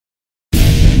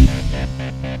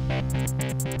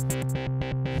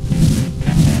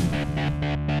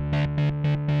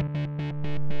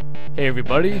Hey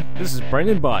everybody, this is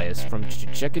Brandon Bias from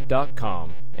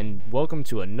checkit.com, and welcome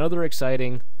to another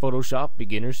exciting Photoshop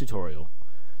beginner's tutorial.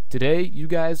 Today you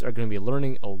guys are going to be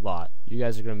learning a lot. You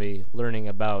guys are going to be learning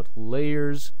about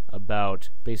layers, about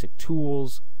basic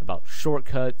tools, about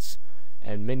shortcuts,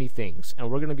 and many things. And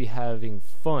we're going to be having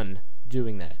fun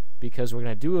doing that, because we're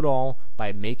going to do it all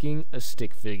by making a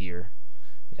stick figure.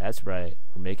 Yeah, that's right,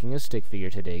 we're making a stick figure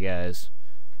today, guys.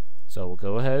 So we'll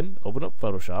go ahead, open up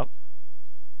Photoshop.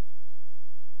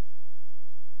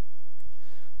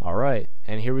 Alright,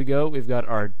 and here we go. We've got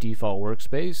our default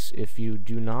workspace. If you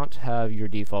do not have your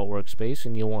default workspace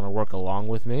and you'll want to work along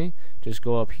with me, just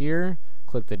go up here,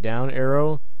 click the down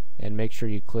arrow, and make sure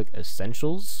you click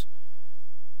Essentials.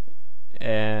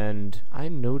 And I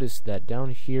noticed that down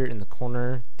here in the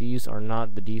corner, these are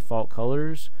not the default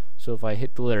colors. So if I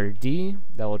hit the letter D,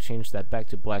 that will change that back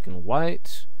to black and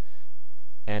white.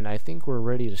 And I think we're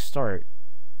ready to start.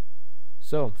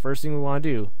 So, first thing we want to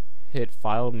do, hit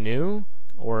File, New,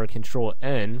 or Control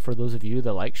N for those of you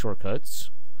that like shortcuts,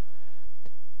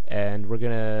 and we're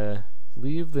gonna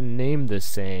leave the name the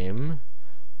same,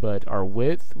 but our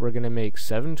width we're gonna make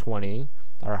 720,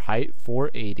 our height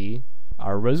 480,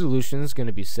 our resolution is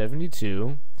gonna be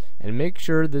 72, and make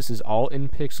sure this is all in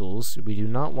pixels. We do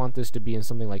not want this to be in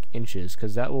something like inches,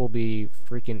 because that will be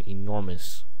freaking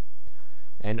enormous.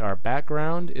 And our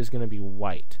background is gonna be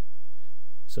white.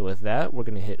 So with that, we're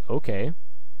gonna hit OK.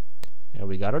 And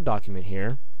we got our document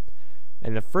here,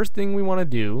 and the first thing we want to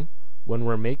do when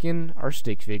we're making our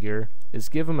stick figure is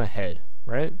give him a head,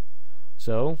 right?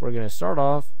 So we're going to start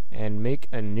off and make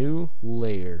a new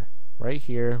layer right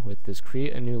here with this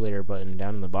create a new layer button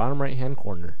down in the bottom right hand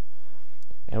corner,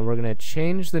 and we're going to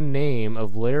change the name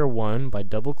of layer 1 by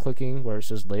double clicking where it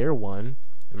says layer 1,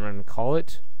 and we're going to call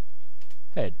it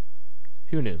head.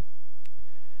 Who knew?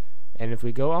 And if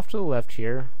we go off to the left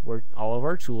here where all of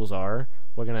our tools are,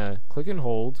 we're going to click and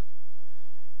hold,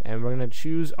 and we're going to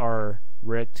choose our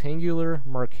rectangular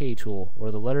marquee tool,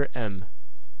 or the letter M.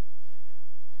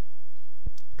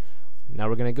 Now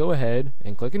we're going to go ahead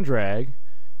and click and drag,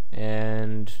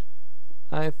 and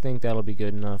I think that'll be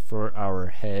good enough for our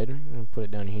head. I'm going to put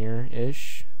it down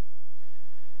here-ish.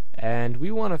 And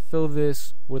we want to fill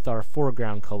this with our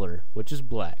foreground color, which is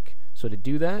black. So to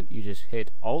do that, you just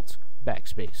hit Alt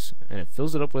Backspace, and it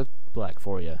fills it up with black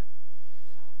for you.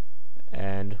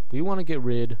 And we want to get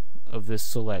rid of this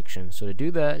selection. So to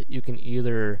do that, you can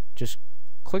either just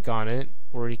click on it,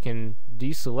 or you can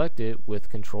deselect it with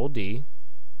Control D.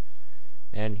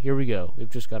 And here we go. We've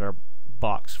just got our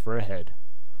box for a head.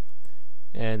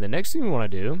 And the next thing we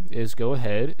want to do is go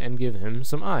ahead and give him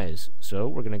some eyes. So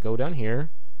we're going to go down here,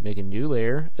 make a new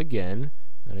layer again.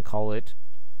 I'm going to call it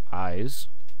Eyes.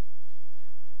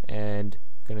 And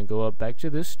going to go up back to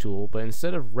this tool, but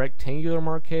instead of rectangular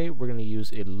marquee, we're going to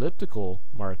use elliptical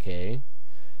marquee,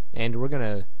 and we're going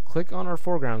to click on our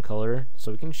foreground color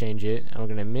so we can change it, and we're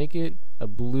going to make it a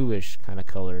bluish kind of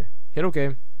color. Hit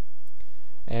OK,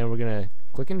 and we're going to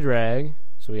click and drag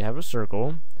so we have a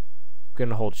circle. We're going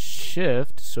to hold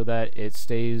shift so that it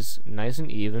stays nice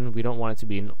and even. We don't want it to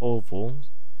be an oval,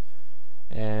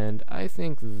 and I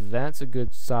think that's a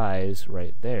good size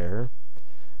right there,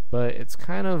 but it's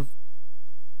kind of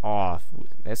off.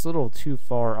 That's a little too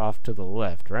far off to the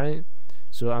left, right?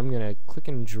 So I'm going to click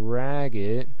and drag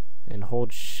it and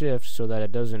hold shift so that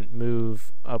it doesn't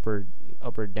move up or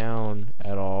down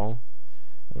at all.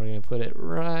 And we're going to put it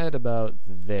right about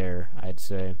there, I'd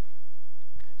say.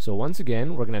 So once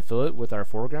again, we're going to fill it with our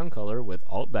foreground color with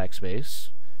Alt Backspace,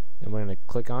 and we're going to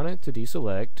click on it to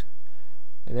deselect,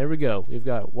 and there we go. We've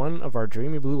got one of our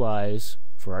dreamy blue eyes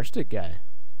for our stick guy.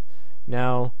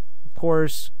 Now, of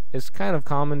course, it's kind of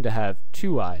common to have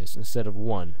two eyes instead of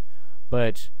one,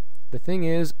 but the thing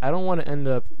is, I don't want to end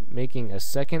up making a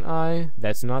second eye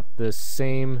that's not the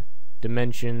same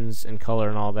dimensions and color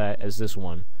and all that as this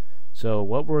one. So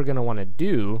what we're going to want to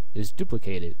do is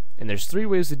duplicate it, and there's 3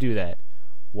 ways to do that.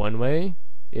 One way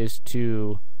is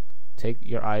to take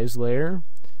your eyes layer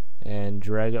and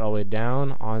drag it all the way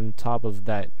down on top of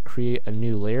that create a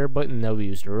new layer button that we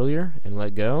used earlier, and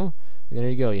let go, and there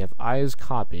you go, you have eyes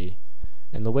copy.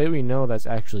 And the way we know that's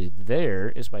actually there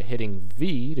is by hitting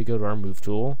V to go to our move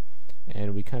tool,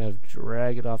 and we kind of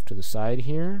drag it off to the side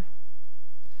here,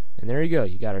 and there you go,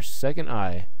 you got our second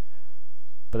eye.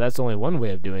 But that's only one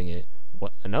way of doing it.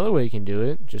 Another way you can do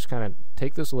it, just kind of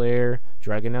take this layer,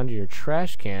 drag it down to your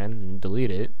trash can and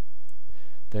delete it.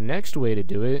 The next way to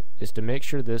do it is to make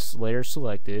sure this layer is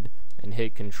selected and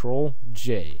hit Control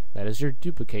J. That is your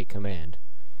duplicate command.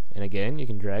 And again, you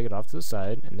can drag it off to the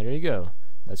side, and there you go.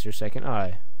 That's your second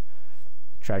eye.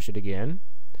 Trash it again.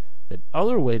 The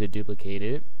other way to duplicate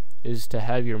it is to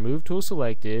have your move tool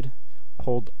selected,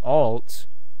 hold Alt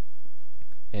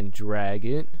and drag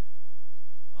it,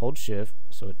 hold Shift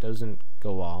so it doesn't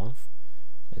go off,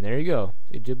 and there you go.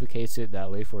 It duplicates it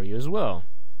that way for you as well.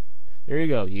 There you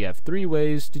go. You have 3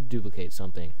 ways to duplicate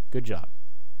something. Good job.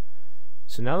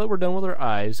 So now that we're done with our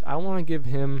eyes, I want to give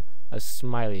him a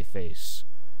smiley face.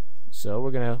 So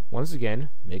we're going to, once again,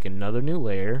 make another new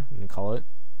layer and call it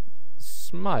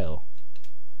Smile.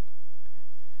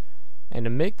 And to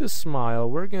make the smile,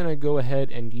 we're going to go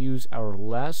ahead and use our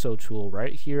lasso tool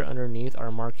right here underneath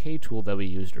our marquee tool that we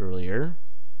used earlier.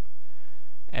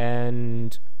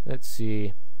 And let's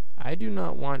see, I do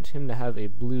not want him to have a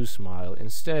blue smile.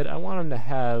 Instead, I want him to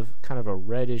have kind of a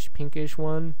reddish pinkish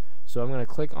one. So I'm going to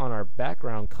click on our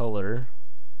background color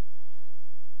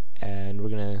and we're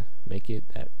going to make it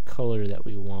that color that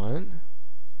we want.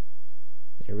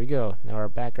 There we go. Now our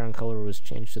background color was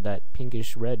changed to that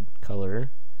pinkish red color.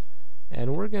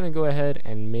 And we're going to go ahead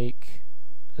and make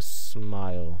a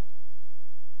smile.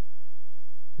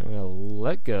 I'm going to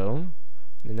let go.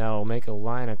 And now I'll make a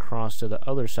line across to the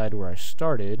other side where I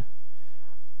started.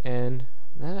 And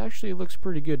that actually looks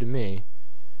pretty good to me.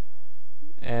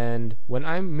 And when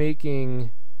I'm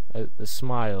making a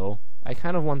smile, I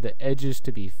kind of want the edges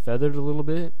to be feathered a little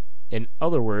bit. In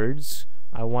other words,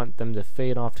 I want them to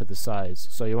fade off to the sides.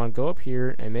 So you want to go up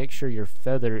here and make sure your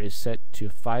feather is set to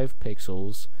 5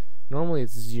 pixels. Normally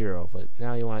it's 0, but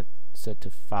now you want it set to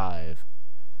 5.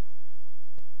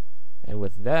 And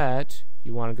with that,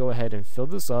 you want to go ahead and fill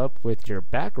this up with your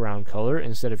background color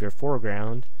instead of your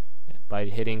foreground by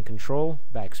hitting Control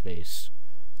Backspace.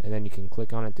 And then you can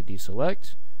click on it to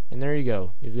deselect, and there you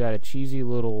go. You've got a cheesy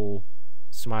little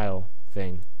smile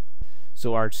thing.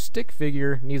 So our stick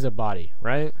figure needs a body,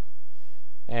 right?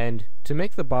 And to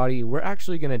make the body, we're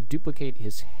actually going to duplicate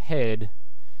his head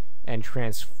and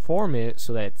transform it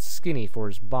so that it's skinny for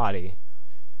his body.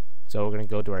 So we're going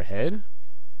to go to our head,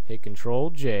 hit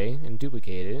Control J and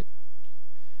duplicate it,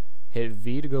 hit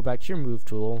V to go back to your move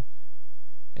tool,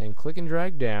 and click and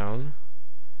drag down.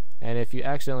 And if you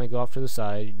accidentally go off to the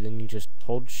side, then you just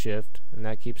hold Shift and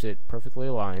that keeps it perfectly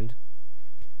aligned.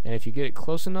 And if you get it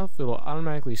close enough, it'll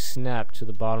automatically snap to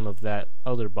the bottom of that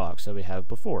other box that we have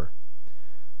before.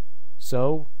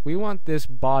 So we want this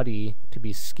body to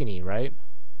be skinny, right?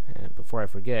 And before I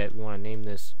forget, we want to name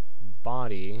this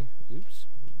body. Oops.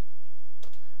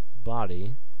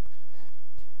 Body.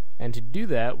 And to do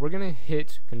that, we're going to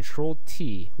hit Control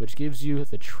T, which gives you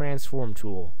the transform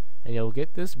tool. And you'll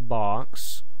get this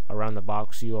box around the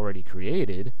box you already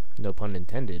created, no pun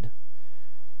intended.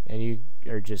 And you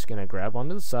are just going to grab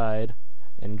onto the side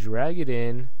and drag it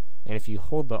in. And if you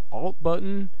hold the Alt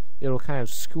button, it'll kind of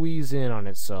squeeze in on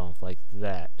itself like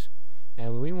that.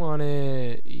 And we want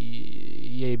it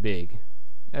yay big.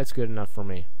 That's good enough for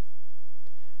me.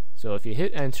 So if you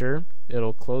hit enter,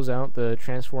 it'll close out the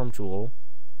transform tool.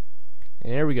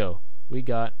 And there we go. We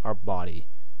got our body.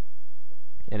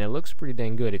 And it looks pretty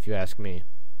dang good if you ask me.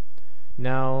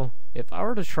 Now, if I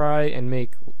were to try and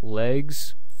make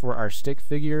legs for our stick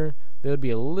figure, they would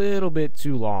be a little bit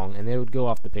too long and they would go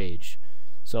off the page.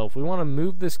 So if we want to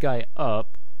move this guy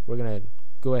up, we're going to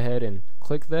go ahead and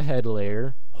click the head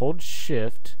layer, hold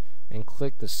Shift, and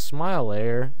click the smile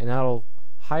layer, and that'll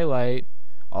highlight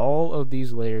all of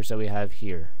these layers that we have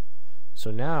here.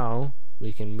 So now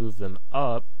we can move them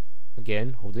up,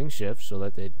 again holding Shift so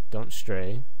that they don't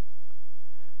stray.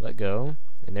 Let go,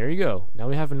 and there you go. Now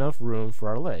we have enough room for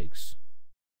our legs.